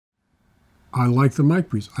I like the mic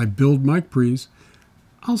pre's. I build mic pre's.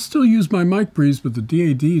 I'll still use my mic pre's, but the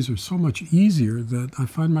DADs are so much easier that I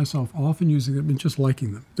find myself often using them and just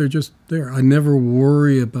liking them. They're just there. I never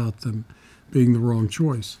worry about them being the wrong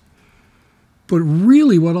choice. But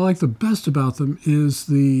really what I like the best about them is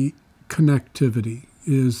the connectivity,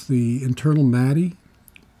 is the internal MADI,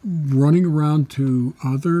 running around to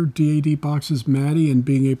other DAD boxes MADI and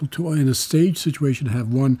being able to, in a stage situation,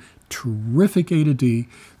 have one terrific A to D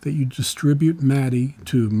that you distribute MADI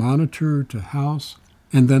to monitor, to house,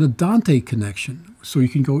 and then a Dante connection. So you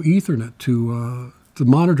can go Ethernet to the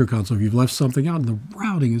monitor console if you've left something out, and the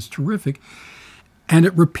routing is terrific. And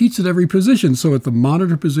it repeats at every position. So at the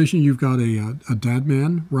monitor position, you've got a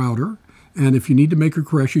DADMAN router. And if you need to make a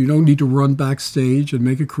correction, you don't need to run backstage and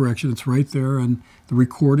make a correction. It's right there. And the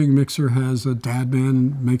recording mixer has a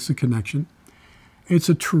DADMAN, makes a connection. It's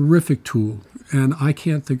a terrific tool. And I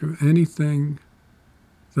can't think of anything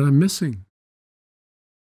that I'm missing.